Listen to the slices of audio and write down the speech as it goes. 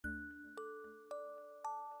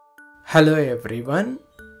Hello everyone,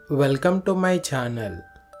 welcome to my channel.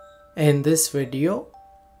 In this video,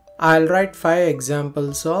 I'll write 5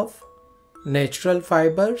 examples of natural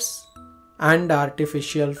fibers and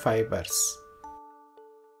artificial fibers.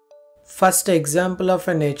 First example of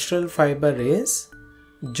a natural fiber is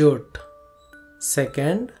jute.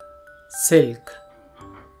 Second, silk.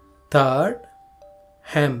 Third,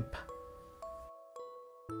 hemp.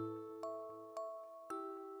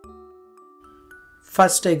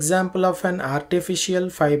 First example of an artificial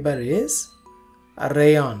fiber is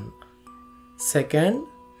rayon. Second,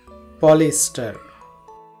 polyester.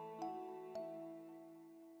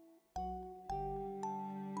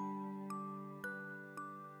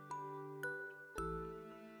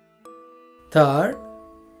 Third,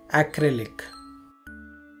 acrylic.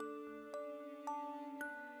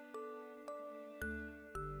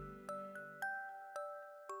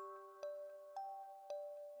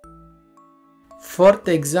 Fourth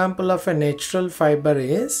example of a natural fiber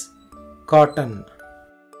is cotton.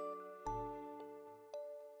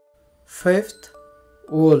 Fifth,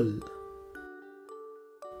 wool.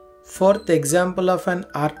 Fourth example of an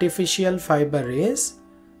artificial fiber is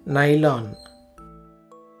nylon.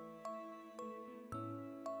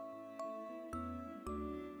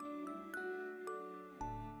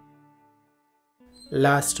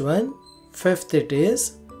 Last one, fifth, it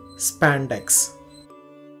is spandex.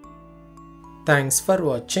 Thanks for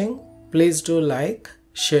watching. Please do like,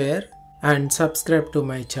 share and subscribe to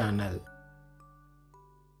my channel.